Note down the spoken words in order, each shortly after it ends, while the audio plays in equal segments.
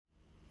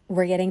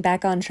We're getting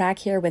back on track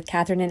here with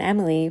Kathryn and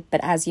Emily, but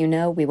as you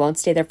know, we won't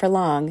stay there for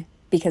long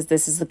because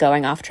this is the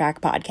Going Off Track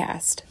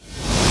podcast.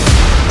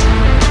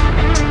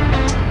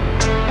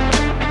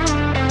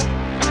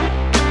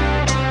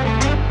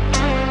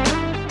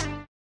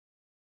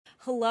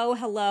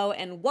 Hello,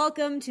 and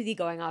welcome to the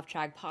Going Off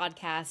Track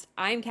podcast.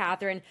 I'm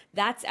Kathryn,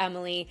 that's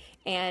Emily,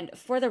 and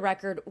for the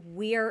record,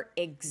 we're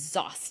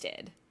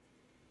exhausted.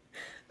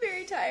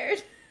 Very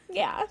tired.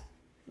 Yeah,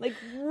 like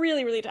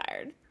really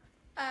tired.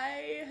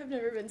 I have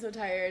never been so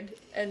tired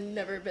and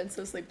never been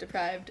so sleep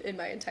deprived in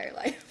my entire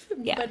life.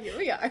 Yeah. But here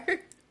we are.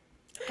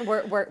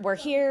 We're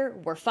here,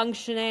 we're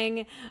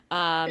functioning.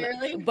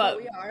 Barely, but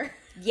we are.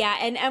 Yeah,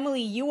 and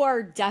Emily, you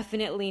are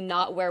definitely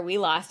not where we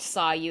last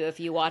saw you if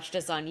you watched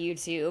us on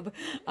YouTube.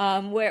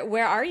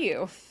 Where are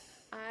you?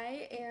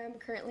 I am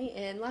currently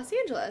in Los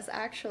Angeles,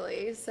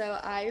 actually. So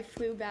I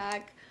flew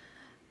back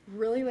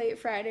really late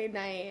Friday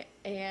night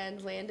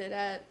and landed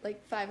at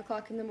like 5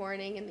 o'clock in the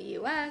morning in the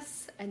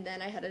US, and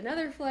then I had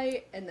another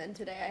flight, and then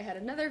today I had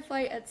another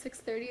flight at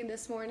 6:30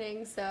 this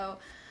morning. So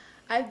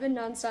I've been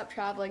nonstop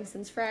traveling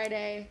since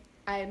Friday.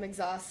 I am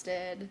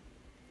exhausted.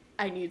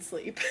 I need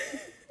sleep.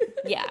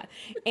 Yeah,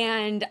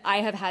 and I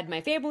have had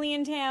my family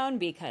in town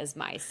because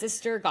my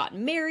sister got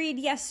married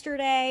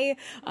yesterday,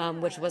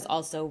 which was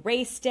also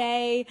race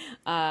day,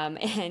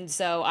 and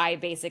so I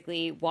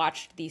basically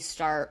watched the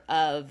start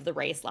of the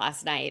race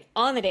last night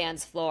on the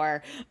dance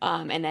floor,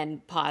 and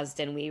then paused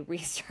and we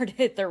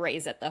restarted the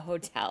race at the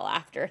hotel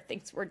after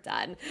things were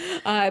done,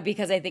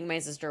 because I think my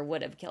sister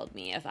would have killed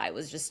me if I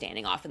was just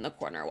standing off in the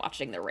corner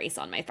watching the race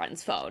on my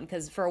friend's phone,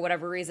 because for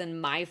whatever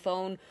reason my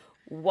phone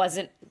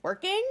wasn't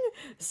working,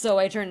 so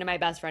I turned to my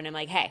best friend and I'm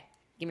like, hey,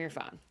 give me your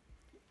phone.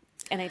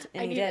 And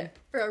I need did. it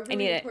for a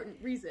really important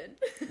reason.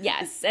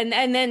 Yes, and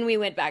then we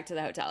went back to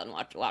the hotel and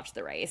watched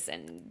the race,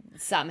 and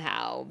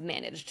somehow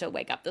managed to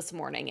wake up this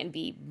morning and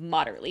be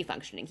moderately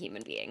functioning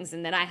human beings.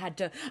 And then I had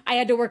to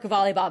work a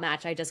volleyball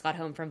match. I just got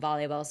home from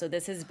volleyball, so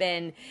this has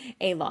been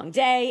a long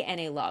day and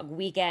a long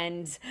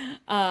weekend,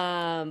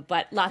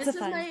 but lots of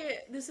fun.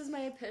 This is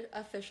my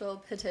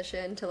official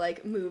petition to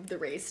like move the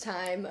race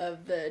time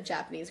of the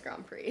Japanese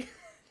Grand Prix.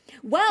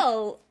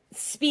 Well,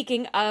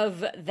 speaking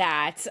of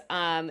that,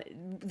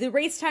 the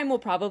race time will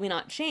probably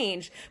not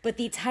change, but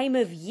the time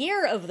of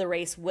year of the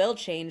race will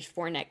change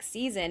for next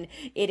season.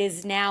 It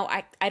is now,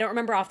 I don't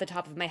remember off the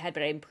top of my head,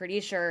 but I'm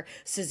pretty sure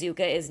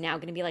Suzuka is now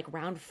going to be like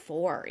round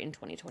 4 in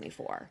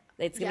 2024.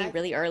 It's going to be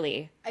really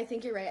early. I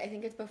think you're right. I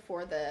think it's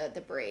before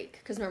the break,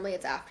 because normally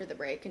it's after the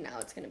break, and now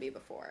it's going to be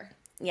before.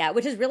 Yeah,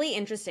 which is really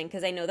interesting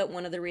because I know that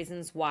one of the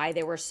reasons why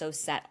they were so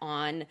set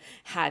on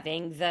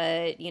having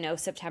the,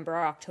 September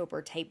or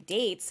October type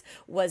dates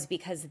was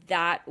because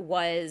that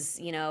was,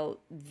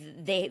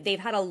 they've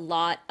had a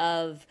lot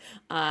of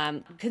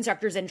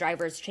constructors and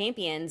drivers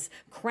champions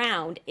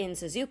crowned in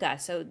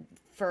Suzuka. So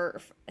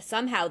for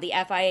somehow the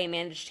FIA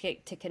managed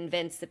to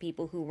convince the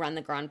people who run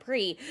the Grand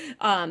Prix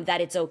that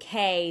it's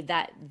okay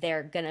that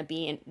they're gonna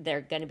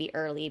be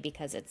early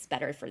because it's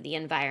better for the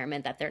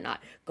environment, that they're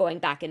not going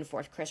back and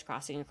forth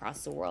crisscrossing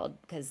across the world,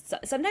 because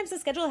sometimes the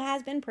schedule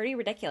has been pretty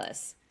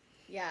ridiculous.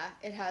 Yeah,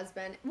 it has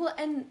been. Well,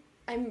 and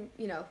I'm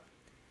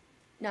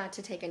not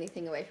to take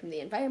anything away from the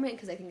environment,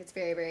 because I think it's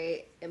very,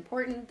 very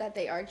important that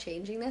they are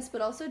changing this,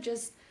 but also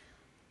just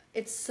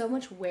it's so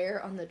much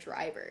wear on the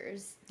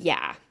drivers.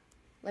 Yeah.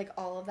 Like,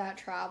 all of that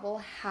travel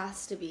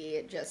has to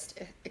be just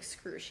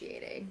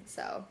excruciating.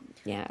 So,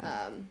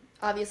 yeah.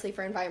 Obviously,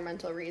 for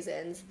environmental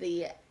reasons,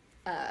 the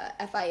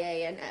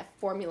FIA and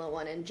Formula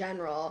One in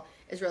general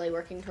is really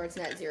working towards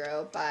net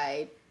zero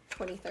by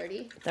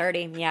 2030.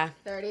 30, yeah.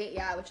 30,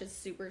 yeah, which is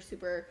super,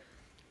 super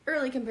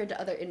early compared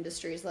to other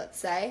industries, let's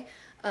say.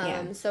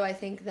 So I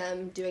think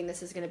them doing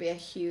this is going to be a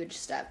huge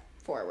step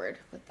forward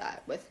with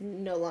that, with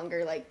no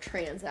longer, like,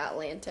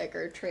 transatlantic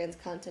or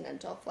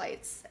transcontinental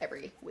flights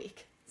every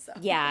week. So.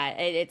 Yeah,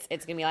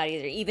 it's gonna be a lot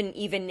easier.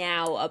 Even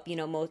now,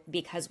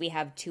 because we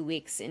have 2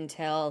 weeks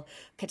until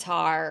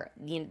Qatar,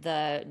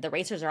 the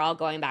racers are all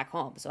going back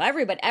home. So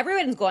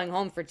everyone's going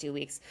home for 2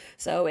 weeks.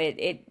 So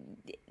the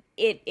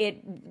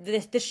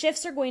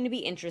shifts are going to be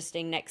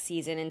interesting next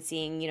season, and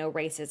seeing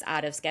races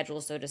out of schedule,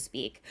 so to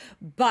speak.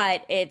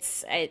 But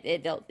it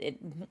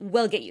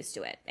will get used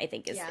to it, I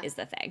think is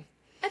the thing.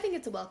 I think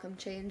it's a welcome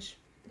change.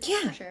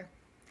 Yeah, for sure.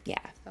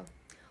 Yeah. So,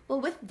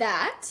 well, with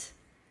that,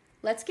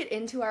 let's get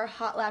into our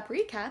hot lap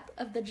recap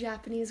of the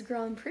Japanese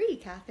Grand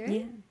Prix,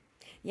 Kathryn.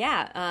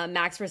 Yeah.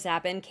 Max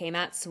Verstappen came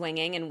out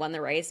swinging and won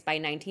the race by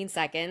 19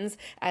 seconds.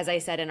 As I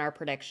said in our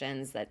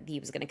predictions, that he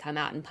was going to come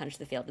out and punch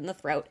the field in the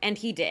throat, and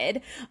he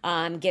did,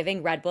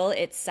 giving Red Bull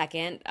its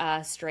second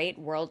straight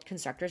World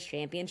Constructors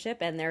Championship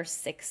and their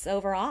 6th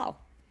overall.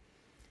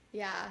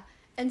 Yeah.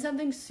 And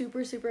something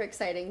super, super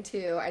exciting,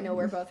 too. I know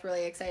we're both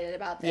really excited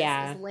about this.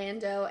 Yeah. Is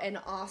Lando and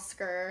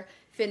Oscar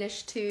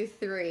finished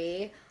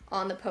 2-3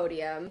 on the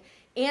podium,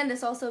 and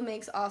this also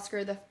makes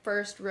Oscar the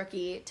first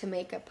rookie to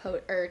make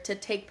to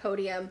take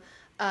podium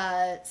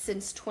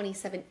since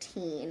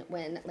 2017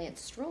 when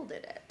Lance Stroll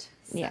did it.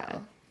 So, yeah,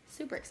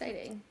 super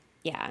exciting.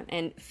 Yeah,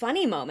 and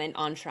funny moment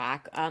on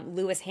track,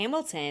 Lewis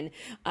Hamilton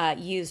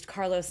used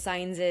Carlos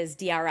Sainz's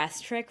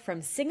DRS trick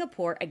from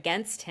Singapore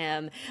against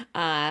him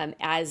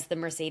as the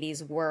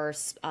Mercedes were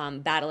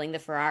battling the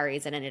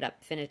Ferraris and ended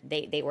up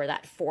they were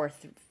that four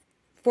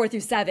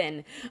through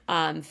seven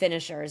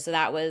finishers. So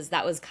that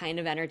was kind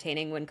of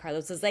entertaining when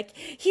Carlos was like,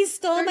 he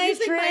stole my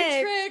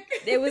trick.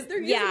 It was they're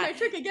using my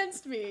trick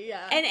against me.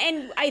 Yeah.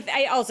 And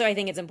I also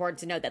think it's important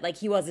to note that like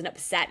he wasn't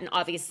upset, and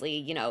obviously,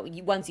 you know,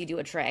 once you do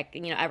a trick,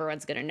 you know,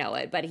 everyone's gonna know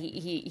it. But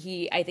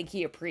he I think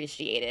he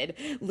appreciated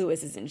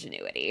Lewis's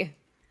ingenuity.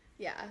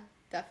 Yeah,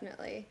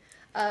 definitely.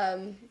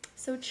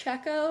 So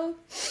Checo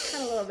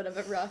had a little bit of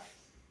a rough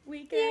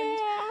weekend.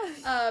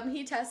 Yeah.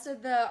 He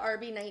tested the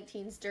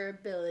RB19's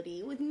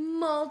durability with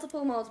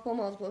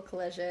multiple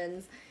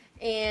collisions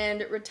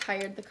and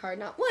retired the car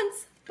not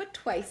once, but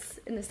twice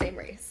in the same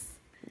race.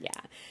 Yeah.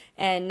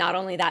 And not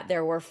only that,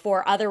 there were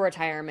 4 other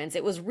retirements.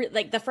 It was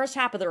like the first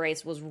half of the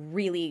race was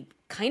really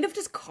kind of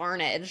just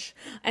carnage,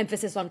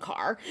 emphasis on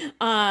car.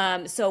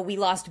 So we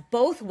lost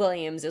both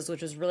Williamses,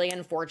 which was really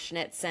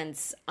unfortunate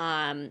since,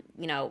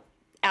 you know,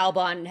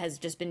 Albon has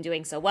just been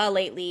doing so well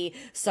lately.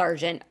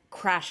 Sargent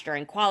crashed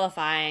during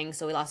qualifying,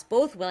 so we lost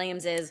both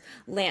Williamses.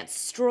 Lance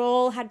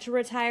Stroll had to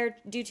retire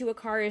due to a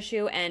car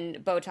issue, and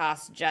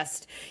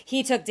Bottas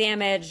he took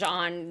damage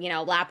on, you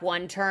know, lap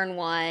 1, turn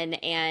 1,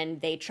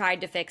 and they tried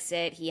to fix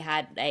it. He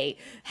had a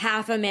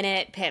half a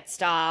minute pit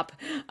stop,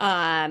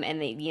 and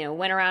they, you know,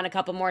 went around a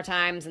couple more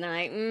times, and they're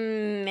like,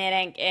 it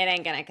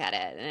ain't gonna cut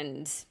it.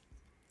 And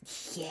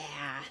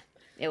yeah,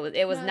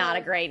 it was not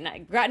a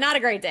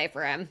great day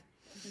for him.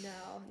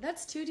 No,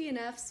 that's 2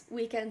 DNFs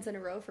weekends in a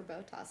row for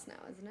Bottas now,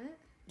 isn't it?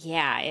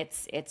 Yeah,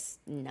 it's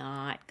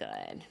not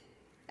good.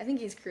 I think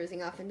he's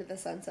cruising off into the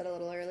sunset a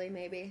little early,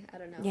 maybe. I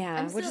don't know.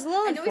 Yeah, which is a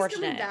little unfortunate. I know he's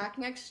coming back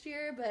next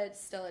year, but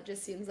still, it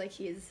just seems like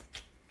he's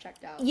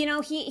checked out. You know,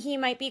 he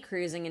might be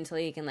cruising until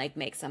he can like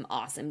make some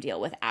awesome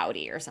deal with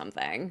Audi or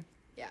something.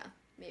 Yeah.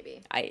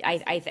 Maybe.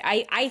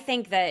 I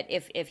think that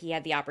if he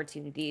had the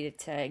opportunity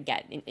to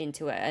get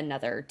into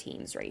another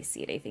team's race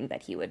seat, I think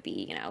that he would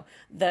be, you know,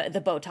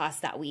 the Bottas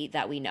that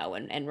we know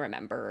and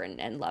remember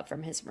and love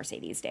from his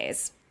Mercedes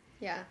days.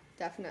 Yeah,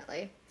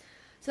 definitely.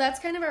 So that's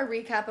kind of our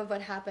recap of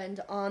what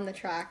happened on the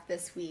track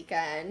this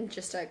weekend.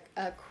 Just a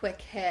quick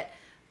hit.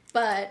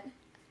 But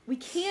we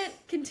can't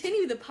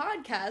continue the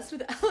podcast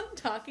without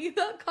talking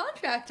about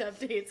contract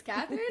updates,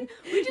 Kathryn.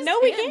 We just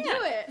can't do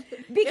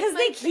it. Because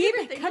they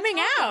keep coming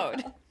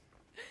out.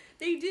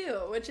 They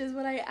do, which is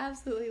what I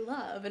absolutely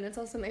love. And it's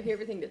also my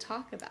favorite thing to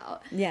talk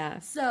about. Yeah.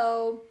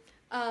 So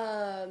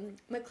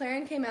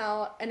McLaren came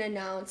out and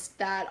announced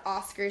that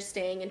Oscar's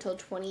staying until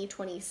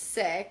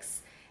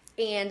 2026.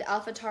 And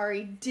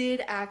AlphaTauri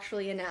did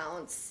actually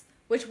announce,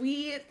 which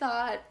we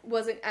thought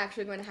wasn't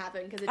actually going to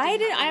happen because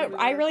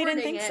I really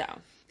didn't think so.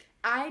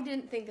 I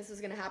didn't think this was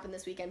going to happen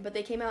this weekend, but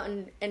they came out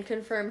and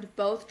confirmed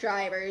both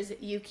drivers,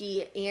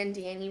 Yuki and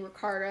Danny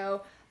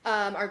Ricciardo,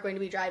 are going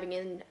to be driving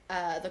in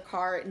the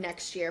car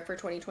next year for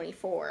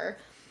 2024.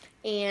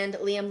 And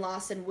Liam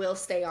Lawson will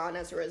stay on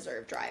as a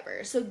reserve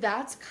driver. So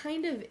that's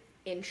kind of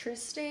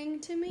interesting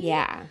to me.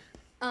 Yeah.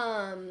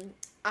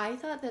 I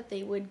thought that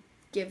they would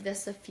give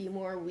this a few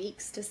more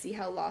weeks to see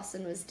how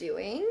Lawson was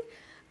doing.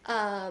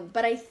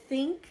 But I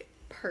think,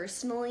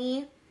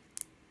 personally,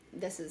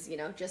 this is, you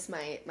know, just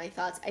my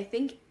thoughts. I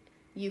think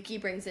Yuki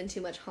brings in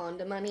too much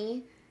Honda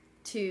money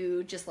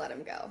to just let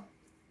him go.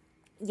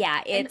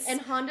 Yeah, and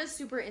Honda's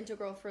super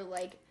integral for,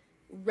 like,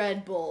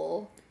 Red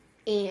Bull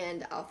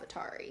and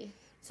AlphaTauri.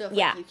 So if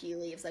like, Yuki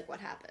leaves, like, what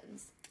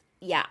happens?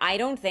 Yeah, I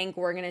don't think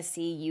we're going to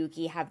see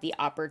Yuki have the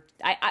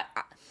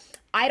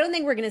I don't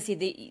think we're going to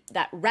see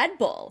that Red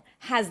Bull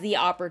has the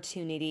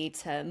opportunity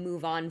to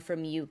move on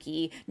from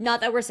Yuki.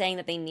 Not that we're saying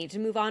that they need to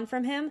move on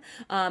from him,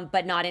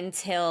 but not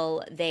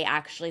until they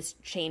actually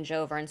change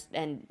over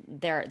and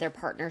their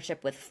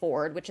partnership with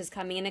Ford, which is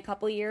coming in a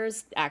couple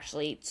years,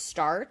 actually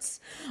starts.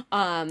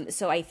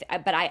 So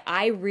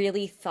I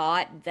really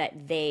thought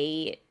that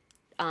they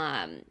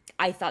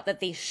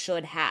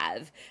should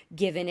have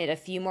given it a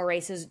few more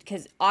races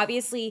because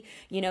obviously,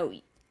 you know,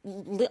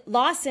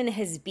 Lawson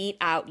has beat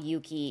out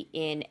Yuki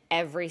in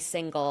every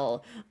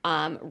single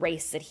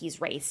race that he's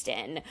raced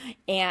in.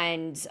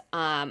 And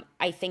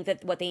I think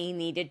that what they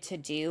needed to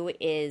do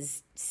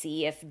is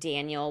see if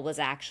Daniel was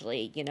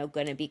actually, you know,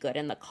 going to be good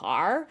in the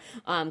car.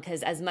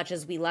 Because as much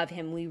as we love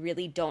him, we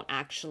really don't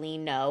actually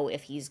know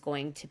if he's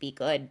going to be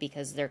good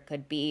because there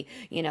could be,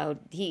 you know,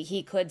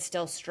 he could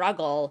still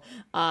struggle.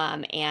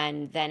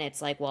 And then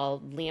it's like,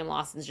 well, Liam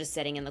Lawson's just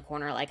sitting in the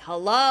corner like,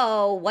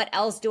 hello, what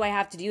else do I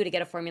have to do to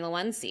get a Formula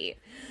One seat?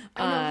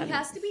 I know, he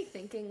has to be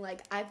thinking,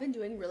 like, I've been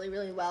doing really,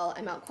 really well.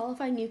 I'm out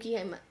qualifying Yuki.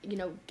 I'm, you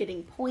know,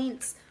 getting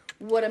points.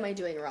 What am I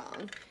doing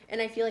wrong?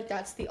 And I feel like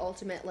that's the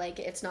ultimate, like,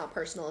 it's not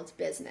personal, it's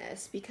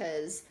business,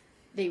 because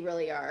they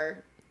really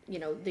are, you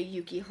know, the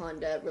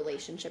Yuki-Honda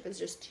relationship is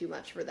just too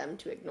much for them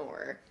to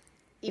ignore.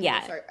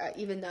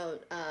 Even though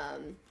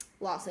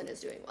Lawson is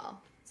doing well.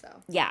 So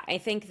yeah, I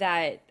think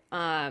that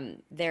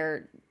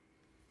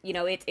you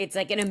know, it's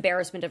like an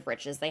embarrassment of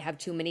riches. They have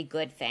too many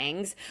good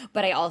things.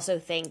 But I also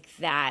think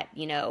that,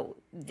 you know,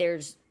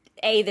 there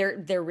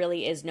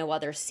really is no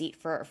other seat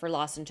for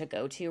Lawson to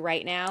go to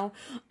right now.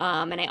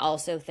 And I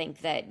also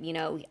think that, you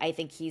know, I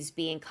think he's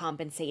being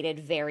compensated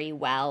very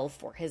well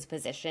for his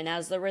position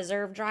as the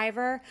reserve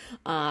driver.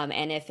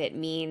 And if it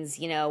means,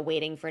 you know,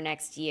 waiting for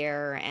next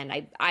year,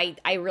 and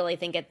I really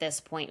think at this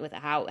point with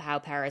how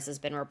Paris has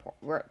been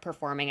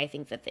performing, I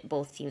think that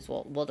both teams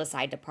will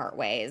decide to part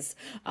ways.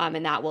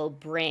 And that will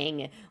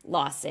bring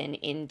Lawson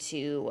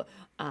into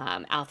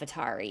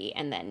AlphaTauri,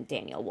 and then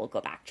Daniel will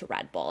go back to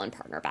Red Bull and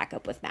partner back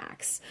up with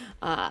Max.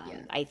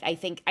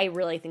 I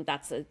really think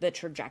that's the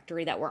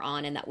trajectory that we're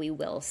on, and that we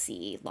will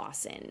see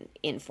Lawson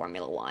in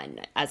Formula One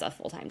as a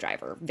full-time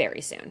driver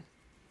very soon.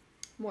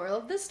 Moral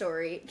of the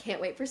story, can't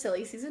wait for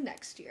silly season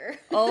next year.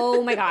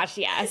 Oh my gosh,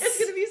 yes. It's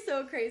going to be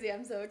so crazy.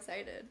 I'm so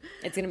excited.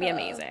 It's going to be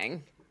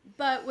amazing.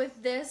 But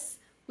with this,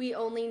 we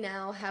only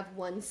now have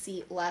one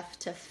seat left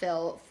to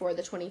fill for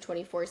the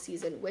 2024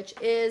 season, which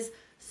is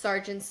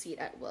Sargent's seat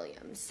at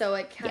Williams. So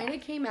it kind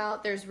of came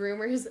out, there's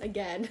rumors,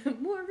 again,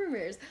 more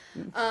rumors,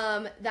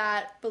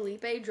 that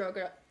Felipe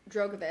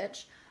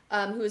Drogovic,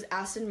 who is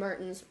Aston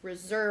Martin's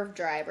reserve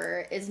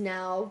driver, is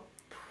now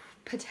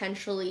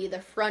potentially the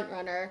front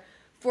runner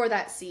for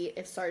that seat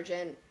if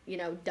Sargent, you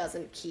know,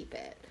 doesn't keep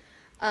it.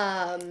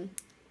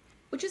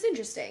 Which is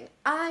interesting.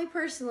 I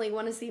personally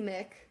want to see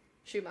Mick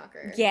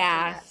Schumacher in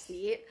that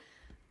seat.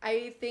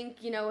 I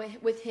think, you know,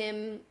 with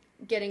him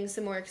getting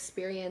some more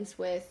experience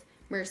with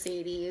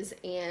Mercedes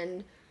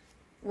and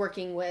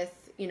working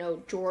with, you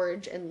know,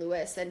 George and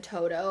Lewis and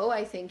Toto,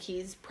 I think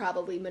he's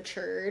probably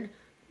matured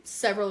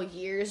several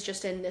years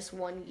just in this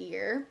 1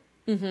 year.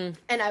 And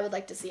I would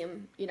like to see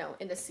him, you know,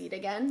 in the seat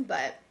again,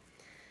 but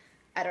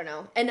I don't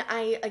know. And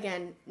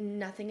again,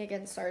 nothing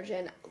against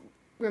Sargent.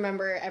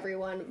 Remember,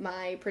 everyone,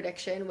 my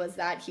prediction was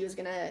that he was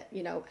gonna,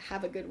 you know,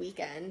 have a good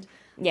weekend.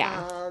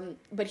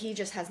 But he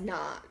just has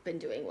not been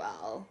doing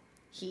well.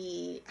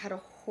 He had a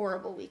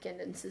horrible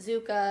weekend in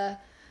Suzuka.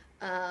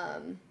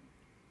 And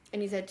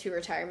he's had 2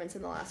 retirements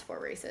in the last 4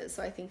 races.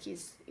 So I think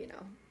he's, you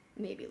know,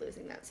 maybe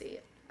losing that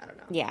seat. I don't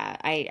know. Yeah,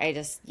 I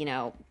just, you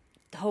know,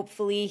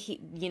 hopefully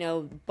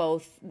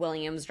both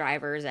Williams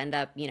drivers end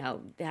up,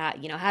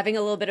 having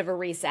a little bit of a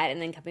reset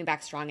and then coming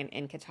back strong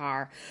in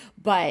Qatar.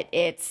 But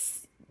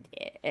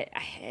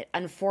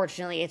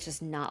unfortunately, it's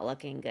just not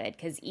looking good,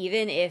 because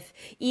even if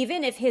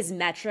his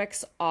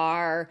metrics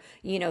are,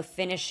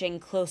 finishing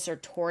closer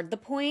toward the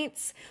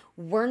points,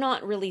 we're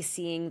not really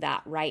seeing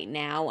that right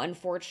now,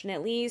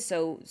 unfortunately.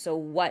 So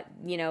what,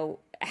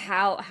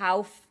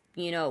 how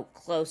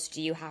close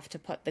do you have to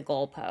put the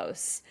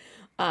goalposts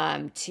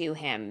to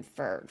him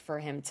for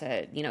him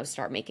to,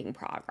 start making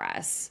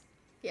progress?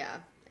 Yeah,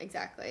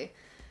 exactly.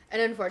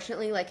 And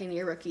unfortunately, like in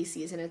your rookie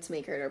season, it's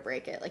make it or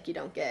break it. Like, you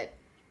don't get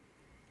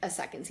a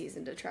second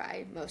season to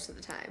try most of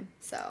the time.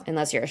 So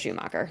unless you're a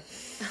Schumacher.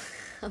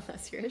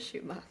 Unless you're a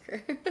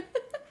Schumacher.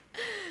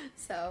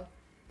 So,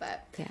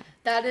 but yeah,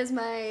 that is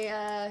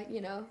my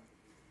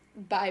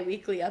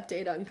bi-weekly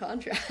update on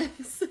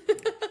contracts.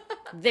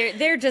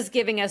 They're just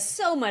giving us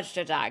so much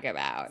to talk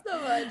about.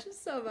 So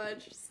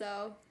much.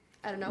 So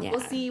I don't know. Yeah. We'll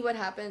see what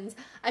happens.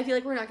 I feel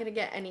like we're not going to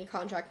get any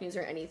contract news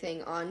or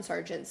anything on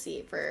Sargent's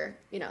seat for,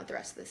 the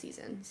rest of the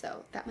season.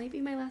 So that might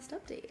be my last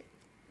update.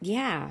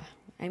 Yeah.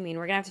 I mean,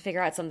 we're going to have to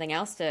figure out something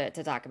else to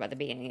talk about at the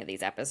beginning of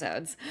these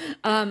episodes.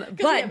 But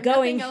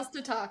nothing else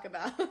to talk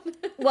about.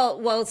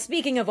 well,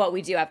 speaking of what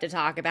we do have to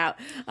talk about,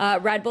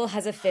 Red Bull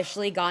has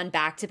officially gone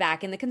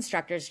back-to-back in the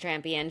Constructors'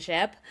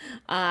 Championship.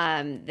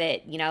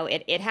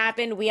 It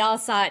happened. We all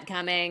saw it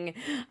coming.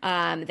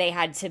 They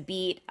had to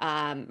beat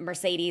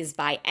Mercedes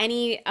by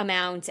any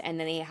amount, and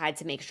then they had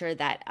to make sure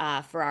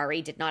that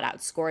Ferrari did not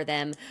outscore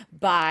them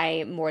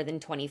by more than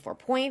 24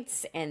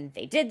 points, and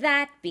they did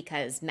that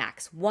because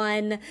Max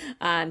won.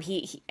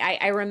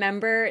 I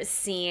remember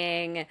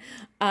seeing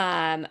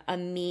a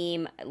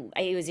meme.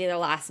 It was either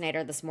last night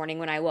or this morning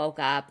when I woke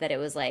up, that it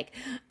was like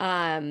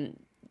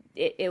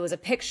it was a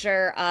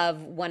picture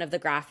of one of the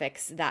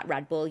graphics that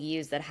Red Bull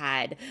used that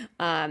had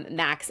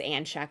Max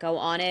and Checo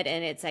on it,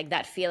 and it's like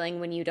that feeling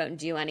when you don't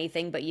do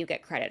anything but you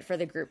get credit for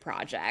the group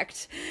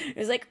project. It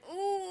was like,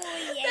 ooh,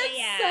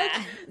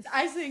 yeah.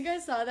 I think I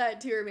saw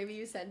that too, or maybe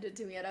you sent it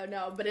to me. I don't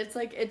know, but it's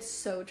like, it's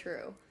so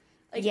true.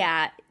 Like,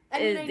 yeah. I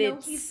mean, I know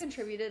he's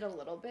contributed a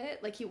little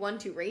bit. Like, he won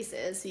 2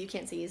 races, so you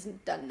can't say he's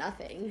done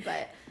nothing.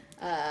 But,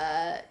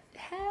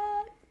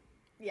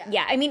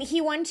 yeah. I mean,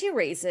 he won 2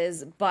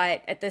 races,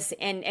 but at this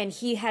and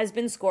he has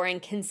been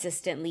scoring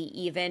consistently,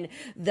 even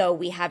though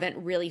we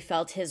haven't really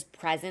felt his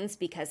presence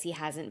because he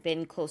hasn't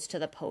been close to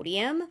the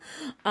podium.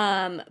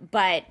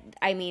 But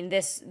I mean,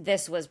 this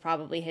was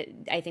probably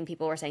I think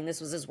people were saying this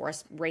was his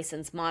worst race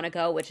since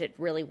Monaco, which it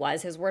really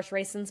was his worst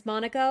race since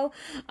Monaco.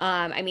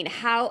 I mean,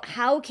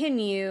 how can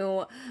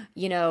you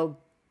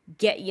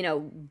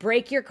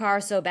break your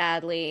car so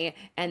badly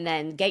and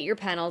then get your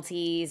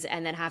penalties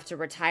and then have to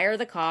retire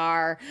the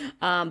car,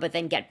 but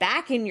then get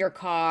back in your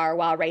car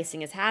while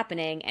racing is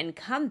happening and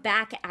come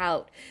back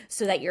out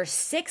so that you're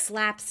 6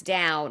 laps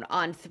down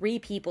on 3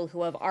 people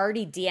who have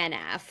already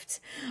DNF'd.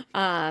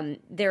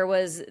 There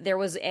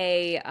was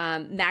a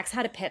Max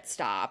had a pit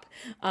stop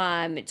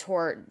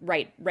toward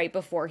right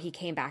before he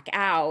came back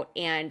out,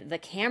 and the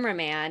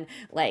cameraman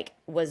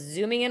was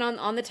zooming in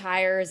on the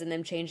tires and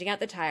then changing out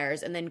the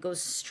tires, and then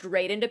goes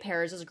straight into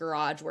Perez's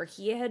garage where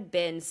he had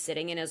been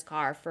sitting in his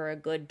car for a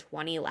good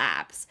 20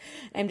 laps.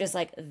 I'm just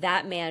like,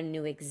 that man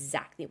knew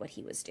exactly what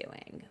he was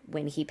doing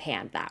when he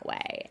panned that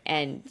way,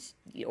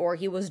 or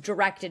he was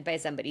directed by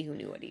somebody who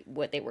knew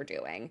what they were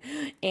doing.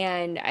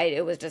 And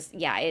it was just,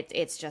 yeah,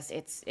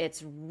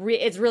 it's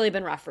really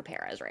been rough for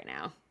Perez right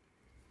now.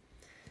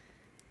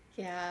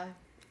 Yeah.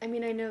 I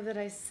mean, I know that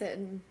I sit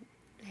and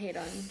hate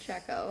on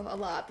Checo a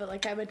lot,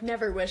 but I would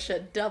never wish a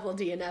double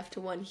DNF to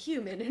one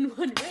human in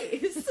one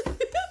race.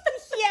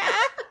 Yeah.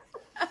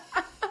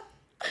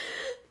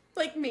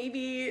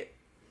 Maybe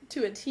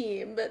to a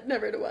team, but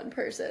never to one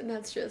person.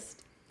 That's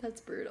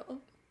brutal.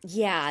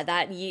 Yeah,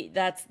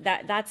 that's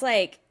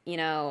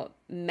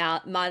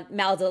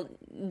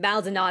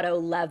Maldonado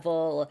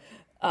level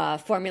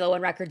Formula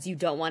One records you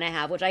don't want to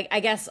have, which I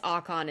guess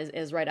Ocon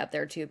is right up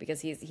there too,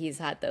 because he's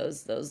had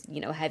those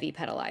heavy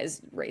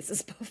penalized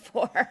races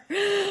before.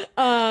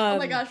 Oh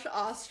my gosh,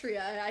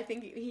 Austria! I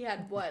think he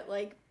had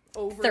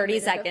over 30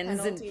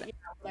 seconds and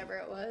whatever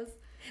it was.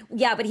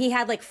 Yeah, but he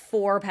had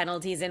 4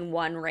 penalties in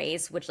one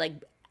race, which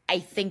I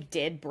think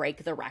did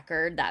break the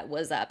record that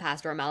was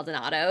Pastor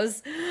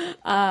Maldonado's.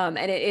 And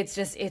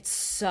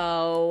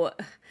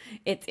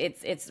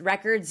it's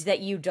records that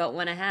you don't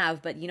want to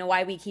have, but you know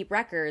why we keep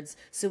records?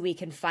 So we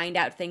can find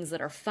out things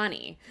that are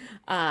funny.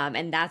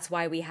 And that's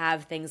why we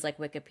have things like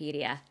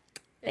Wikipedia.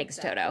 Thanks,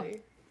 Toto.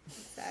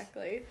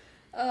 Exactly.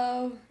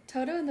 Oh,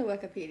 Toto in the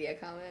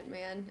Wikipedia comment,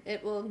 man.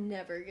 It will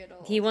never get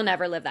old. He will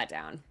never live that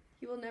down.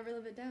 He will never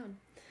live it down.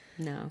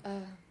 No.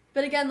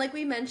 But again, like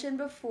we mentioned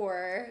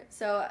before,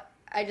 so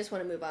I just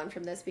want to move on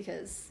from this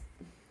because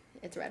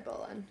it's Red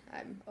Bull and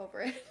I'm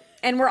over it.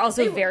 And we're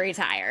also very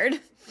tired.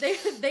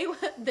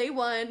 They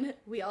won.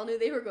 We all knew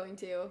they were going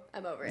to.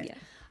 I'm over it.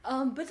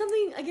 Yeah. But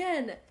something,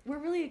 again, we're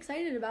really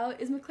excited about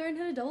is McLaren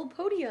had a double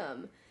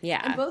podium.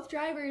 Yeah. And both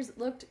drivers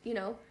looked,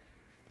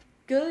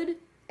 good.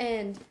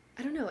 And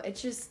I don't know,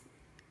 it's just,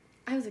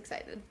 I was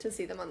excited to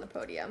see them on the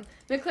podium.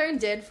 McLaren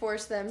did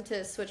force them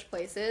to switch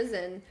places,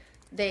 and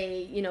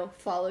they,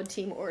 followed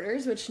team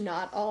orders, which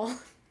not all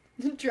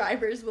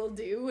drivers will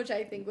do, which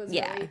I think was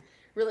really,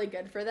 really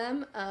good for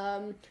them.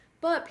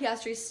 But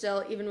Piastri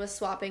still, even with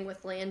swapping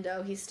with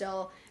Lando, he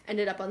still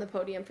ended up on the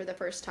podium for the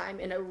first time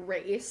in a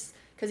race,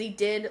 because he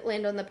did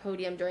land on the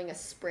podium during a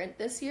sprint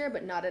this year,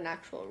 but not an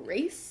actual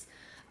race.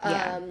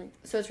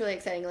 So it's really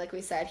exciting. Like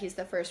we said, he's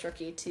the first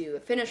rookie to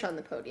finish on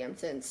the podium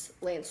since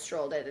Lance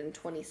Stroll did in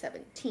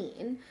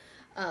 2017.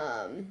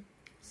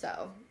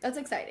 So that's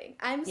exciting.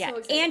 I'm so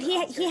excited. And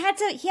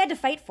he had to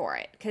fight for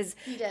it, because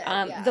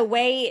the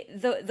way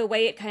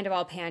it kind of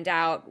all panned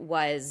out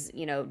was,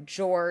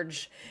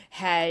 George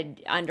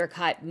had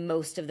undercut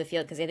most of the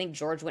field, because I think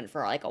George went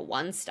for a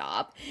one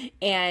stop,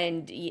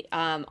 and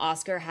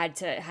Oscar had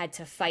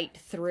to fight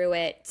through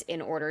it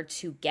in order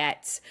to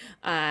get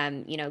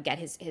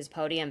his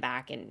podium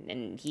back,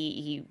 and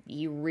he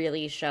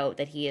really showed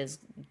that he is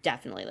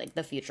definitely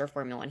the future of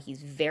Formula One.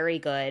 He's very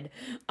good,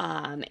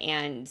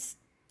 and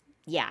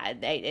yeah,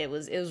 it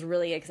was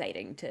really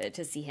exciting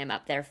to see him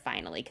up there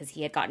finally, because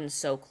he had gotten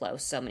so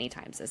close so many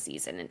times this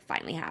season, and it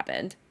finally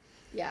happened.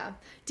 Yeah.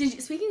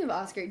 Speaking of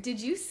Oscar,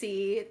 did you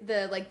see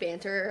the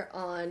banter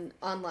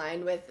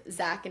online with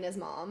Zach and his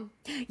mom?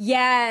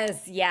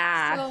 Yes,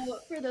 yeah. So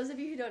for those of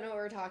you who don't know what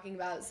we're talking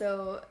about,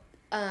 so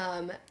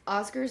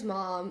Oscar's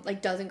mom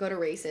doesn't go to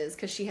races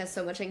because she has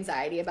so much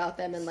anxiety about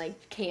them and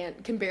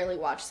can barely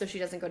watch, so she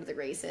doesn't go to the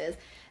races.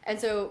 And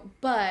so,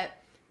 but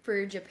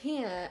for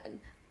Japan,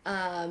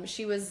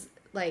 she was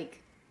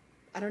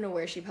I don't know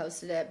where she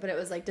posted it, but it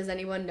was does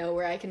anyone know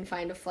where I can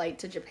find a flight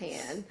to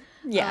Japan?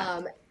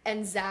 Yeah.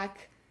 And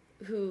Zach,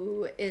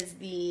 who is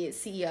the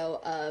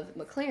CEO of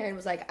McLaren,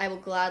 was I will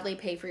gladly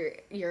pay for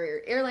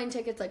your airline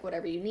tickets,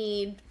 whatever you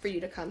need for you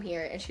to come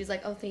here. And she's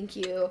oh, thank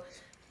you,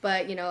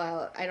 but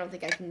I don't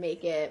think I can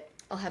make it.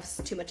 I'll have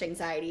too much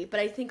anxiety, but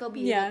I think I'll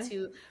be able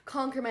to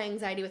conquer my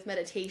anxiety with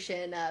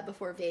meditation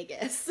before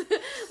Vegas,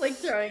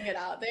 throwing it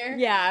out there.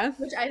 Yeah.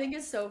 Which I think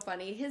is so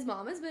funny. His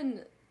mom has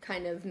been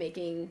kind of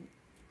making,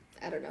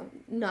 I don't know,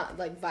 not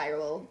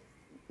viral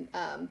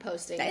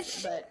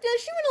postings, but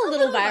she went a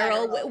little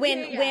viral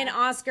when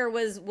Oscar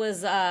was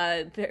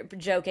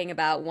joking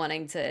about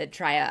wanting to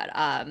try out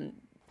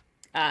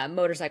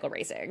motorcycle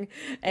racing,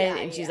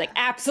 and she's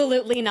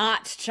absolutely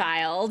not,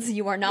 child,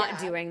 you are not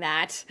doing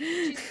that.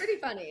 She's pretty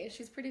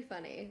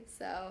funny,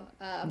 so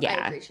I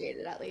appreciate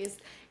it, at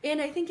least.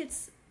 And I think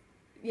it's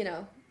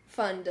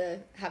fun to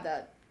have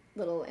that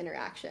little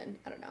interaction.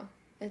 I don't know,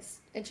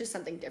 it's just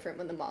something different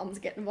when the moms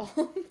get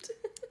involved.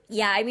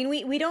 Yeah, I mean,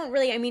 we don't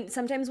really, I mean,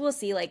 sometimes we'll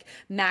see like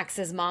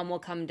Max's mom will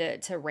come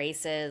to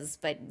races,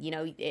 but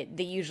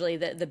usually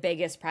the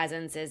biggest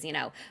presence is,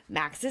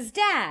 Max's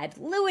dad,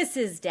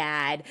 Lewis's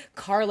dad,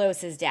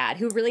 Carlos's dad,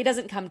 who really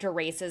doesn't come to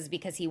races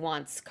because he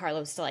wants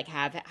Carlos to like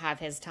have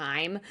his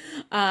time.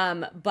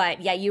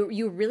 But yeah,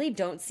 you really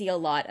don't see a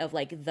lot of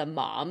like the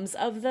moms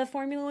of the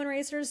Formula One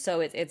racers. So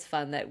it's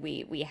fun that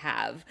we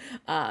have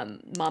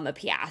Mama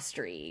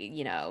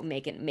Piastri,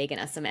 making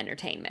us some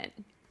entertainment.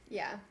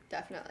 Yeah,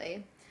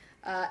 definitely.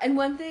 And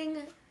one thing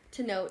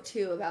to note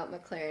too about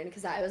McLaren,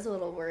 because I was a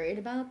little worried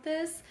about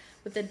this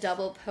with the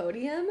double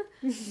podium,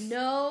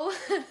 no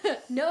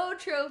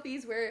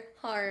trophies were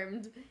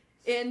harmed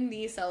in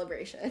the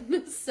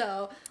celebration.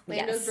 So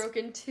Lando's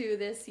broken 2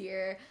 this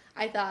year.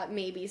 I thought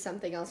maybe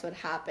something else would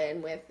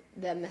happen with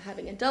them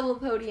having a double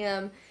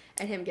podium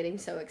and him getting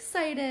so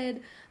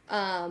excited,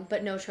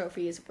 but no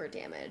trophies were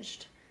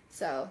damaged.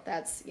 So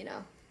that's,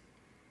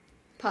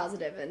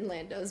 positive in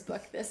Lando's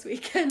book this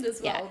weekend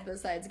as well,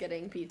 besides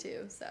getting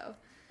P2. So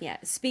yeah,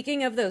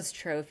 speaking of those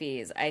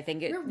trophies, I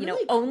think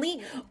really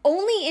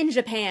only in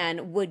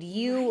Japan would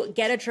you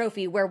get a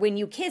trophy where when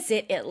you kiss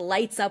it, it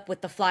lights up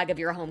with the flag of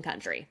your home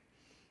country.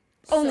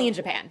 Only in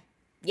Japan.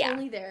 Yeah.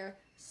 Only there.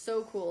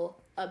 So cool.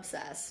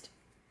 Obsessed.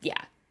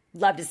 Yeah.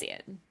 Love to see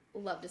it.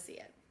 Love to see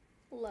it.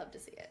 Love to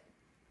see it.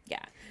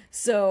 Yeah.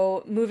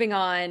 So moving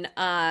on,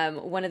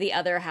 one of the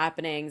other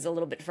happenings a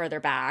little bit further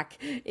back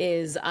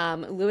is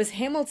Lewis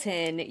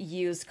Hamilton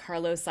used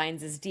Carlos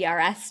Sainz's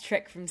DRS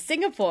trick from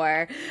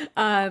Singapore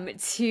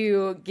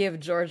to give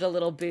George a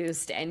little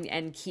boost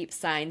and keep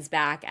Sainz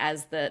back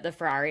as the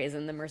Ferraris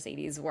and the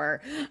Mercedes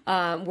were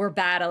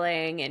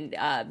battling,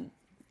 and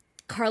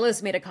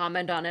Carlos made a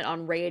comment on it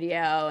on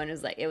radio, and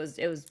it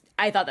was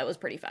I thought that was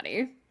pretty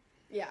funny.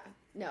 Yeah.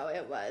 No,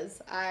 it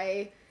was.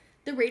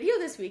 The radio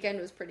this weekend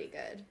was pretty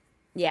good.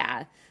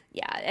 Yeah.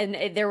 Yeah. And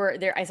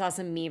I saw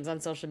some memes on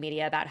social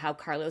media about how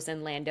Carlos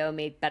and Lando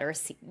made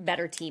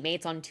better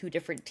teammates on 2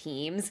 different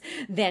teams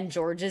than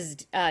George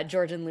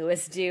and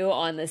Lewis do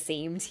on the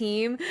same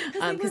team.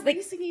 Because they were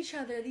racing each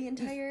other the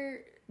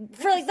entire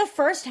for like the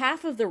first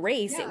half of the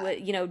race. It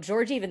was,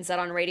 George even said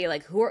on radio,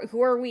 like, who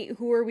are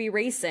we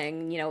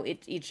racing?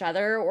 Each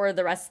other or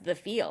the rest of the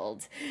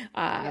field?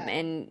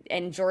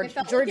 And George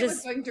like it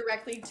was going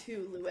directly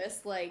to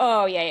Lewis. Like,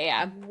 oh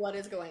yeah. What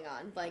is going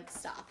on? Like,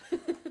 stop.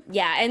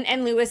 Yeah,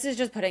 and Lewis is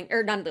just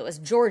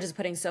George is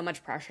putting so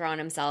much pressure on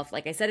himself.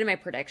 Like I said in my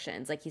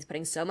predictions, like he's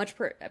putting so much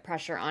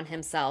pressure on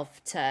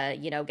himself to,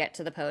 get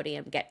to the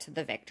podium, get to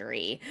the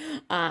victory.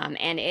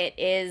 And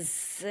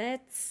it's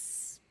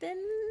been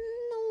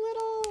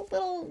a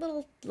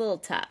little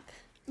tough.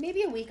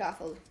 Maybe a week off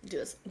will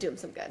do him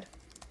some good.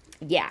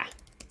 Yeah.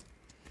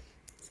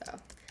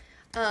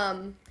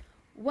 So,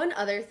 one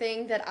other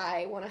thing that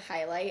I want to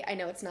highlight, I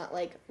know it's not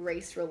like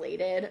race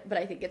related, but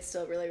I think it's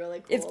still really, really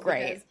cool. It's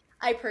great.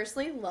 I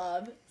personally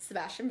love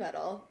Sebastian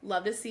Vettel.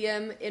 Love to see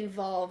him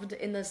involved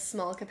in the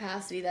small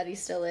capacity that he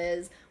still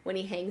is when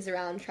he hangs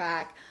around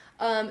track.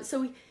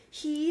 So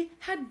he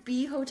had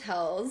B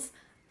hotels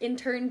in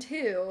turn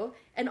 2,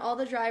 and all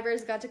the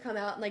drivers got to come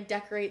out and like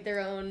decorate their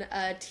own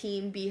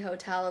team B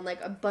hotel, and like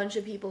a bunch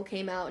of people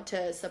came out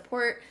to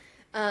support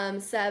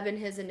Seb and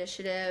his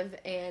initiative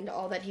and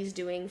all that he's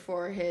doing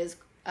for his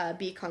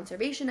bee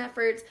conservation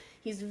efforts.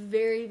 He's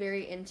very,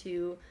 very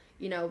into,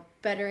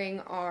 bettering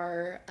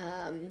our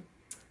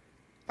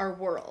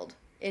world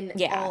in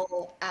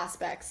all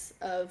aspects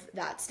of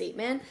that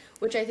statement,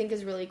 which I think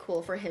is really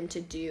cool for him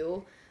to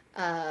do.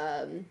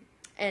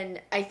 And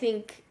I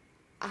think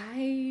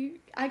I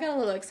got a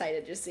little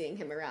excited just seeing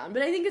him around,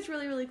 but I think it's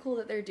really, really cool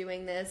that they're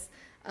doing this.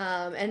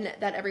 And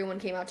that everyone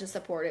came out to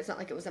support. It's not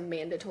like it was a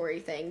mandatory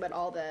thing, but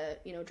all the,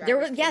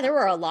 drivers there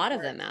were a lot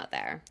of them out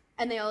there.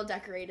 And they all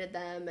decorated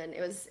them, and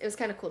it was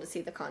kind of cool to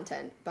see the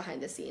content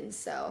behind the scenes.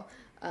 So,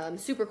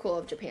 super cool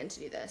of Japan to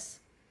do this.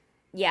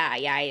 Yeah,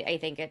 I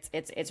think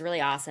it's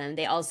really awesome.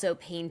 They also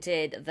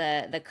painted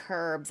the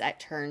curbs at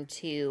turn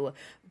 2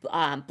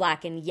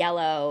 black and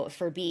yellow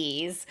for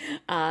bees,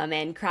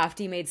 and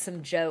Crofty made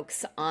some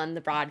jokes on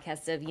the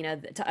broadcast of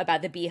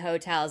about the bee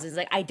hotels. He's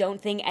like, I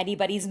don't think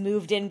anybody's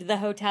moved into the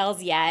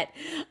hotels yet,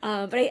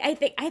 but I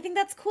think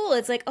that's cool.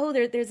 It's like, oh,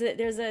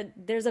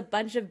 there's a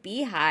bunch of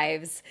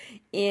beehives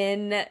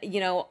in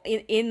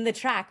in the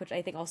track, which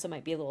I think also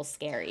might be a little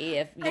scary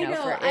if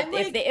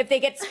they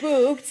get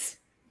spooked.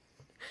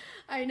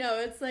 I know,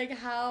 it's like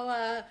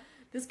how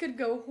this could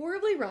go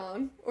horribly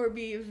wrong or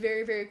be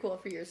very, very cool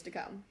for years to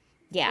come.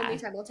 Yeah. Only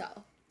time will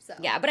tell. So.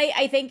 Yeah, but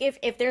I think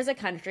if there's a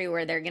country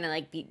where they're gonna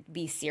like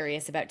be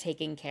serious about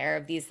taking care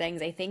of these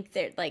things, I think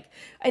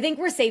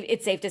it's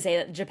safe to say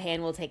that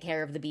Japan will take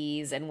care of the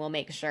bees and will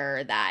make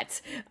sure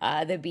that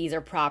the bees are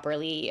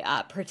properly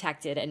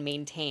protected and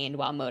maintained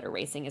while motor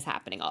racing is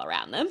happening all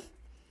around them.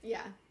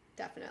 Yeah,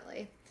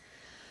 definitely.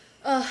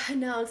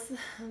 Now it's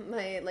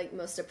my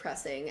most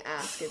depressing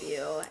ask of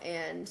you,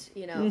 and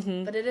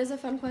but it is a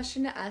fun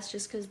question to ask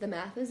just because the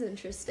math is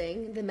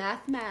interesting. The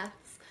math.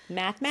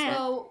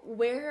 So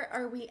where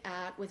are we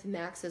at with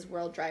Max's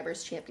World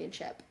Drivers'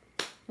 Championship?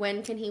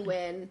 When can he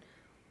win?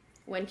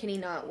 When can he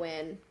not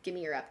win? Give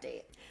me your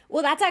update.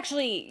 Well, that's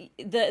actually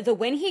the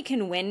when he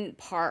can win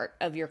part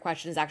of your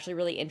question is actually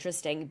really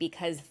interesting,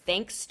 because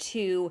thanks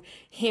to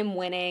him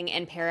winning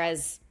and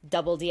Perez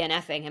double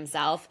DNFing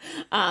himself,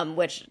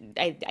 which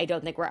I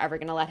don't think we're ever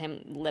going to let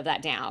him live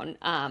that down,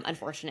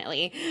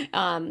 unfortunately.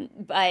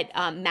 But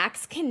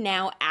Max can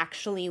now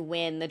actually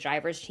win the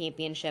Drivers'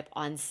 Championship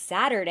on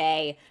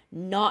Saturday,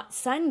 not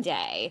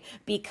Sunday,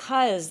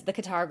 because the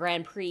Qatar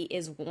Grand Prix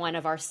is one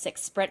of our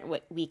 6 sprint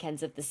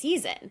weekends of the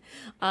season.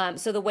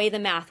 So the way the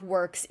math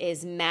works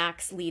is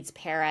Max leads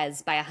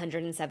Perez by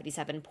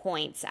 177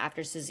 points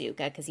after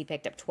Suzuka, because he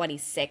picked up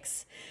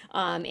 26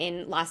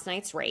 in last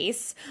night's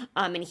race,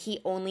 and he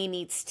only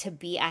needs to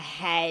be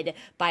ahead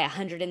by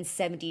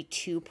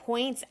 172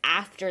 points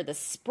after the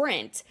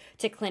sprint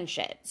to clinch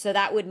it. So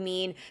that would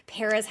mean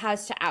Perez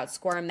has to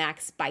outscore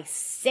Max by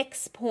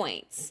 6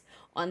 points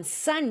on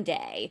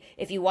Sunday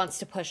if he wants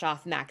to push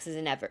off Max's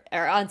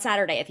or on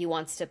Saturday if he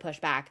wants to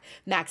push back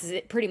Max's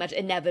pretty much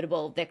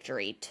inevitable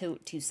victory to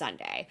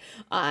Sunday.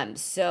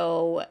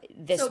 So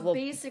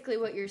basically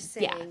what you're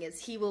saying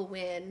is he will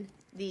win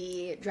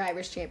the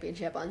Drivers'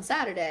 Championship on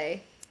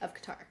Saturday of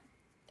Qatar.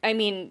 I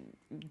mean,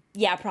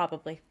 yeah,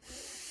 probably.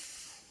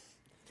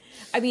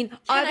 I mean,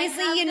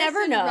 obviously, you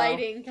never know.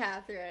 Writing,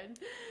 Kathryn.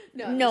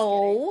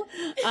 No.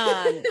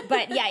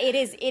 But yeah,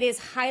 it is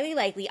highly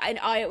likely.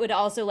 I would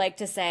also like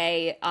to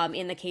say,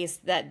 in the case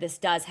that this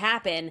does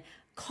happen,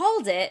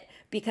 called it,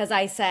 because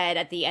I said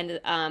at the end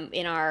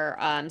in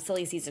our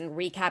silly season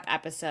recap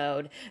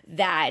episode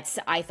that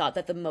I thought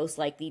that the most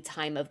likely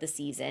time of the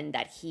season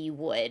that he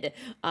would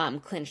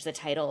clinch the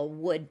title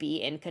would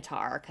be in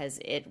Qatar, because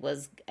it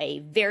was a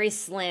very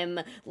slim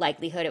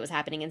likelihood it was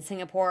happening in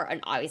Singapore,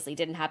 and obviously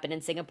didn't happen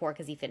in Singapore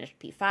because he finished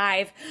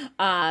P5,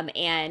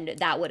 and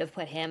that would have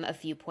put him a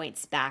few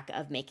points back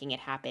of making it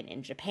happen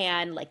in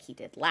Japan like he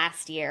did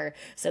last year,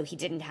 so he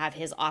didn't have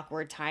his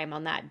awkward time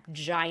on that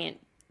giant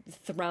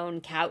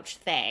throne couch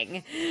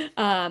thing,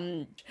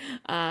 and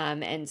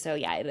so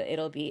yeah,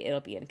 it'll be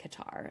in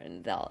Qatar,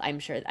 and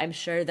I'm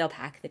sure they'll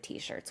pack the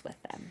t-shirts with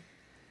them.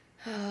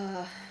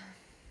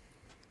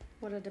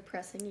 What a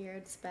depressing year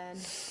it's been,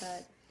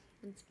 but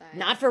it's fine.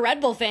 Not for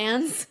Red Bull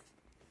fans.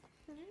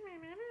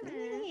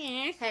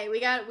 Hey,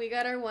 we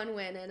got our one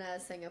win in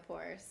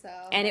Singapore, so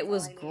and it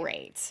was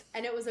great.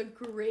 And it was a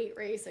great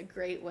race, a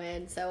great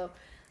win. So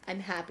I'm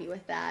happy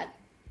with that.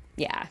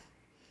 Yeah.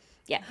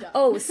 Yeah.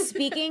 Oh,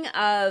 speaking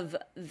of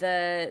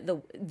this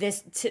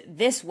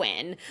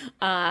win,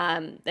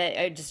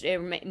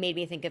 it made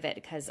me think of it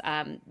because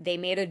they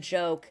made a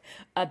joke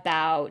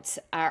about,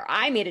 or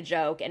I made a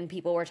joke, and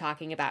people were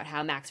talking about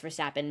how Max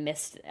Verstappen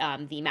missed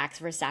the Max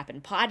Verstappen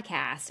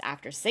podcast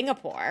after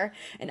Singapore,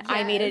 and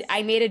yes.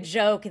 I made a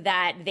joke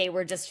that they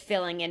were just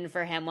filling in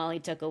for him while he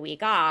took a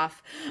week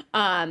off.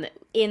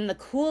 In the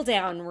cool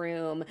down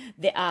room,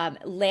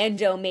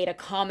 Lando made a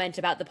comment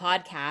about the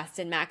podcast,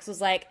 and Max was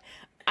like,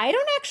 I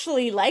don't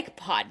actually like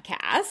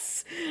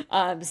podcasts.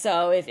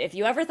 So if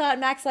you ever thought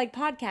Max liked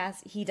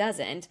podcasts, he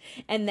doesn't.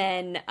 And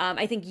then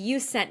I think you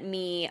sent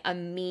me a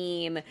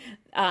meme.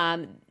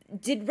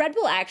 Did Red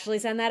Bull actually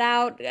send that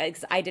out?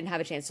 'Cause I didn't have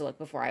a chance to look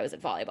before I was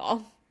at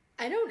volleyball.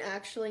 I don't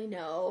actually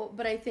know,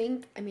 but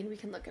we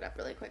can look it up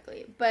really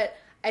quickly. But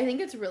I think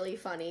it's really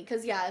funny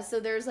because, yeah, so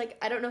there's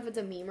I don't know if it's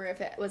a meme or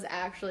if it was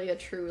actually a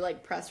true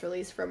press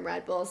release from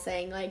Red Bull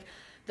saying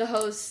the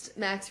host,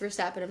 Max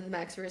Verstappen of the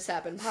Max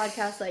Verstappen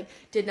podcast,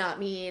 did not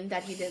mean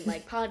that he didn't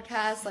like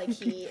podcasts.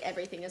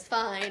 Everything is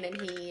fine, and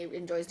he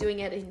enjoys doing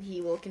it, and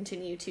he will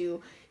continue to,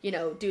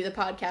 do the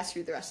podcast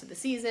through the rest of the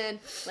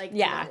season.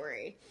 Don't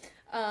worry.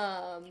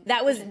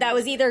 That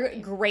was either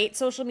great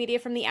social media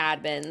from the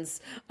admins,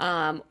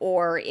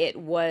 or it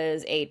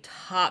was a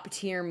top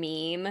tier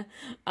meme,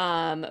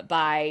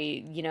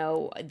 by,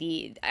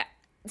 the...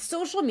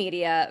 Social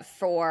media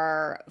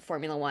for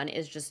Formula One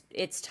is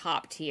it's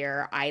top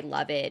tier. I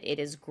love it. It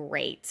is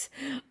great.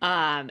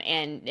 And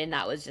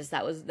that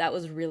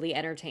was really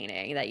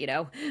entertaining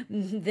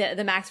that,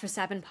 the Max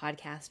Verstappen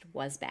podcast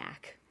was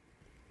back.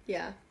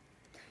 Yeah.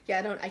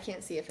 Yeah, I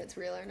can't see if it's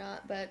real or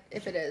not, but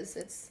if it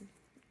is,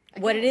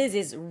 what it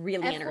is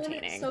really F1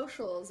 entertaining.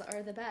 Socials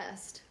are the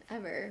best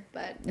ever,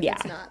 but if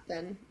it's not,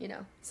 then,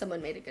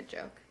 someone made a good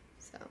joke.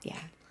 So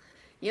yeah.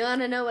 You want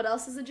to know what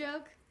else is a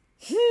joke?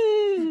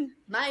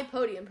 My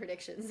podium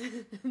predictions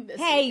this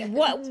weekend.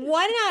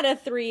 1 out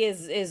of 3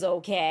 is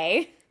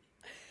okay.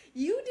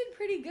 You did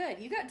pretty good.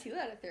 You got 2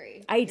 out of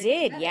 3. I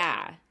did,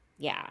 yeah.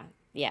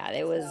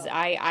 It was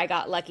I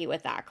got lucky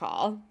with that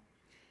call.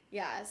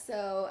 Yeah,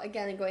 so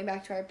again, going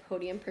back to our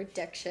podium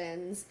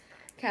predictions,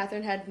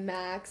 Kathryn had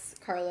Max,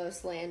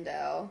 Carlos,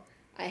 Lando.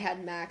 I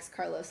had Max,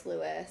 Carlos,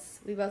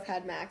 Lewis. We both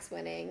had Max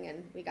winning,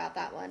 and we got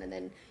that one. And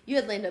then you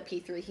had Lando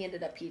P3. He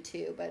ended up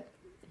P2, but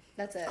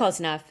that's it. Close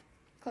enough.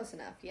 Close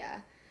enough, yeah.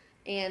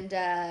 And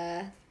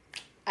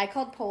I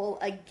called pole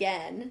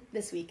again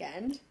this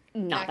weekend.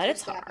 Not that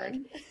it's hard.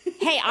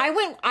 Hey,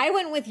 I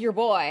went with your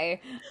boy.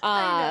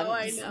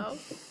 I know.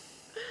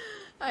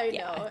 I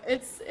know.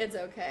 It's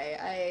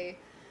okay.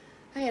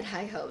 I had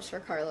high hopes for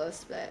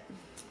Carlos, but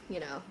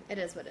it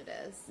is what it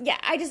is. Yeah,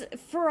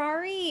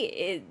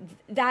 Ferrari,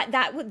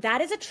 that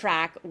is a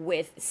track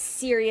with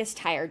serious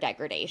tire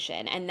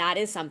degradation, and that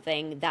is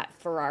something that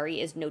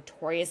Ferrari is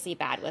notoriously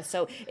bad with.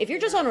 So if you're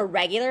just on a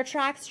regular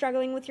track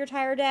struggling with your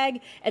tire deg,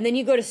 and then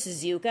you go to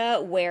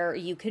Suzuka where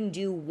you can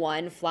do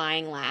one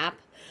flying lap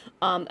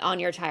on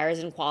your tires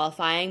in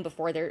qualifying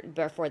before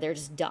they're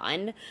just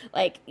done,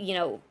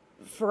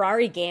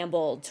 Ferrari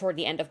gambled toward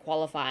the end of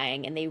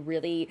qualifying, and they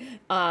really,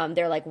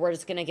 they're like, we're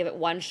just going to give it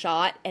one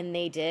shot, and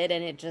they did,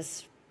 and it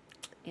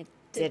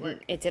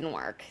didn't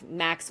work.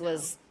 Max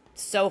was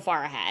so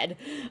far ahead.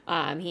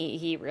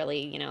 He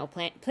really,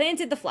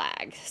 planted the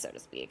flag, so to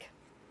speak.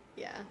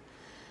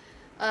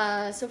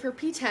 Yeah. So for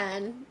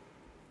P10,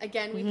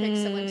 again, we picked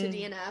someone to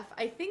DNF.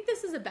 I think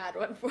this is a bad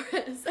one for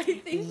us. I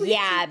think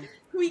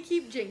we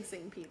keep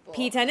jinxing people.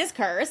 P10 is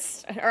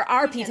cursed, or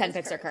our P10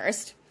 picks are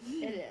cursed.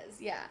 It is,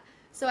 yeah.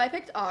 So I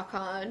picked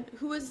Ocon,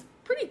 who was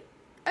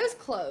I was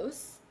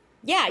close.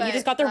 Yeah, but you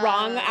just got the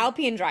wrong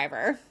Alpine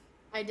driver.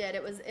 I did.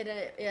 It was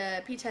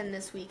P10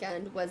 this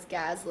weekend was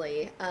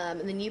Gasly,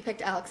 and then you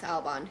picked Alex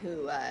Albon,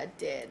 who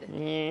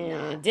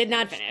did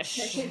not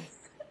finish.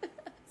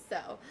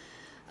 So,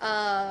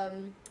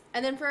 and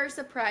then for our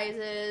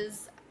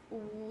surprises,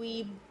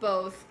 we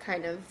both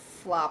kind of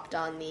flopped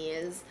on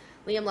these.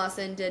 Liam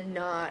Lawson did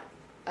not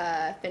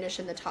finish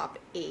in the top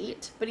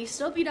 8, but he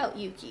still beat out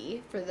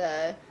Yuki for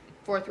the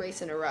 4th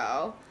race in a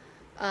row.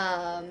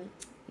 And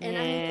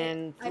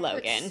I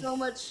Logan.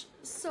 Put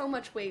so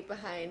much weight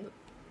behind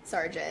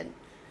Sargent,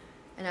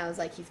 and I was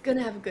like, he's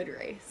gonna have a good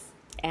race.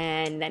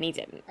 And then he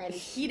didn't. And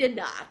he did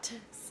not.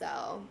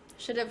 So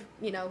should have,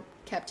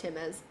 kept him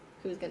as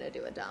who's gonna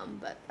do a dumb,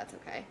 but that's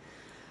okay.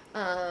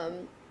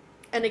 And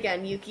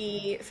again,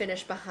 Yuki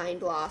finished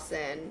behind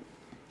Lawson.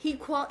 He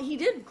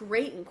did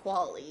great in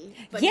quali,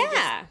 but he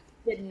just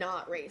did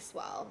not race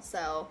well.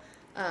 So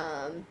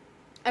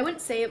I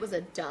wouldn't say it was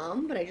a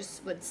dumb, but I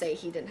just would say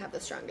he didn't have the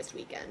strongest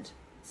weekend.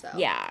 So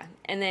yeah,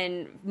 and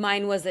then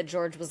mine was that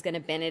George was going to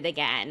bin it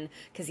again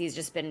because he's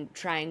just been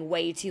trying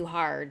way too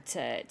hard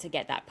to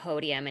get that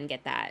podium and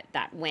get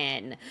that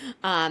win.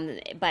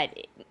 But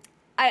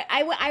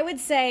I would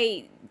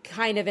say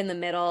kind of in the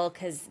middle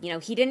because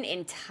he didn't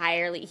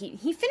entirely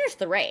he finished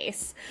the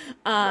race,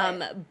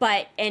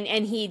 but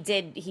and he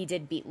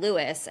did beat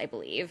Lewis, I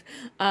believe,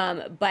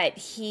 but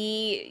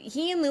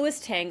he and Lewis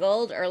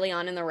tangled early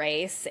on in the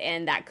race,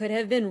 and that could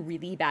have been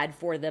really bad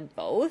for them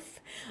both.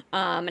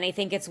 And I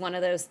think it's one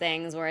of those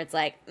things where it's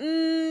like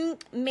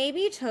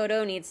maybe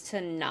Toto needs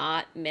to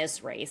not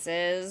miss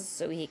races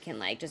so he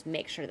can just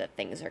make sure that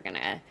things are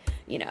gonna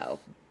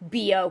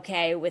be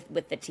okay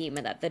with the team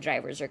and that the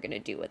drivers are going to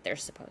do what they're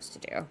supposed to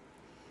do.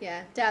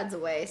 Yeah, Dad's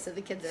away, so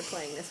the kids are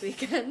playing this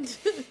weekend.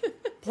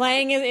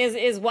 Playing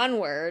is one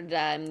word.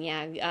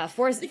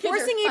 Forcing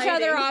each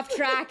other off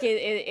track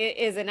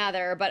is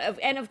another. But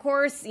of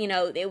course,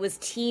 it was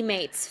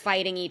teammates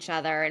fighting each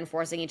other and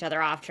forcing each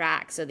other off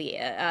track. So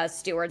the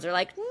stewards are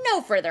like,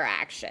 no further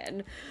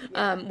action,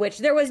 which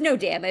there was no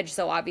damage.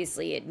 So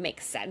obviously it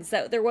makes sense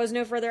that there was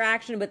no further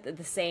action. But at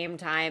the same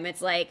time,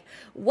 it's like,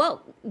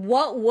 what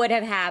would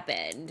have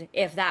happened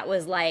if that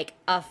was like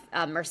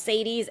a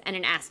Mercedes and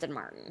an Aston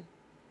Martin?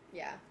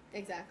 Yeah,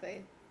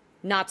 exactly.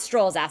 Not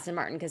Stroll's Aston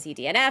Martin because he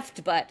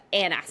DNF'd, but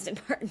an Aston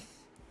Martin.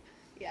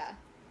 Yeah.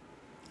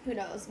 Who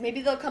knows?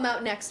 Maybe they'll come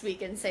out next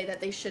week and say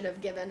that they should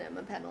have given him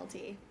a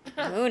penalty.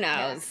 Who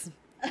knows?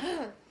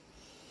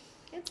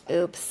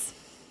 Oops.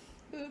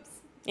 Oops.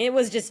 It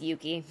was just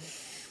Yuki.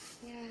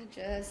 Yeah,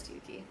 just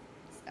Yuki.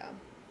 So,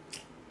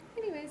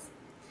 anyways.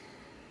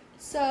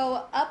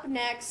 So, up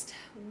next,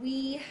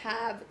 we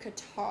have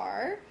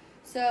Qatar.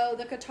 So,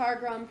 the Qatar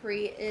Grand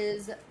Prix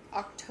is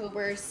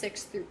October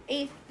 6th through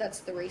 8th. That's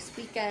the race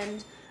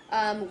weekend.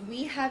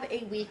 We have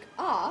a week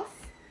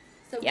off,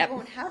 so we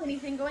won't have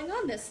anything going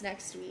on this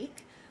next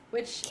week,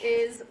 which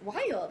is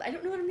wild. I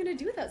don't know what I'm going to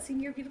do without seeing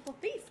your beautiful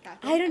face,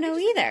 Kathryn. I don't know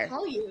either.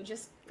 Call you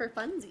just for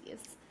funsies.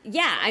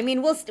 Yeah, I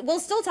mean, we'll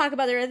still talk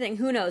about the other thing.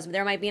 Who knows?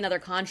 There might be another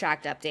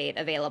contract update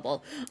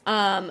available. We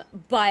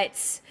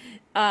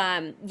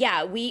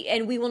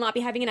will not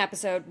be having an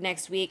episode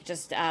next week.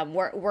 Just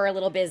we're a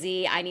little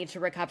busy. I need to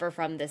recover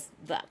from the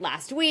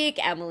last week.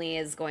 Emily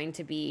is going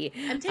to be.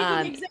 I'm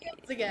taking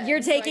exams again.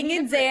 You're taking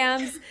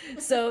exams,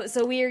 so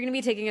we are going to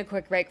be taking a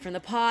quick break from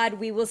the pod.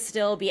 We will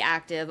still be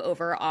active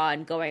over on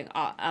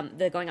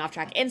the Going Off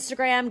Track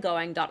Instagram,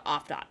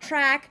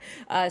 going.off.track.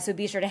 So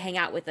be sure to hang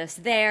out with us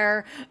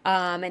there.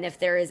 And if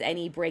there is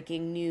any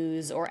breaking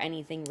news or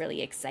anything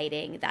really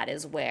exciting, that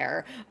is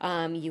where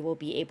you will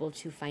be able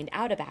to find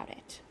out about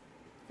it.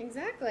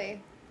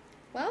 Exactly.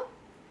 Well,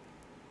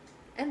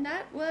 and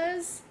that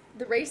was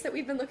the race that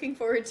we've been looking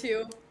forward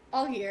to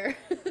all year.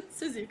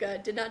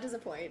 Suzuka did not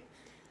disappoint.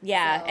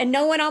 Yeah, and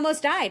no one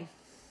almost died.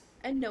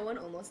 And no one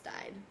almost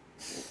died.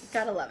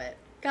 Gotta love it.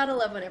 Gotta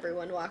love when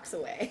everyone walks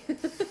away.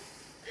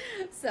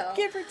 So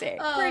give or take,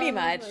 pretty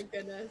much. Oh my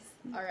goodness.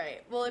 All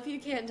right. Well, if you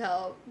can't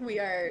tell, we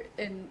are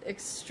in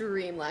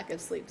extreme lack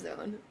of sleep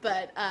zone.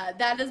 But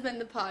that has been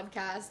the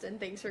podcast, and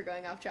thanks for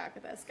going off track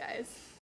with us, guys.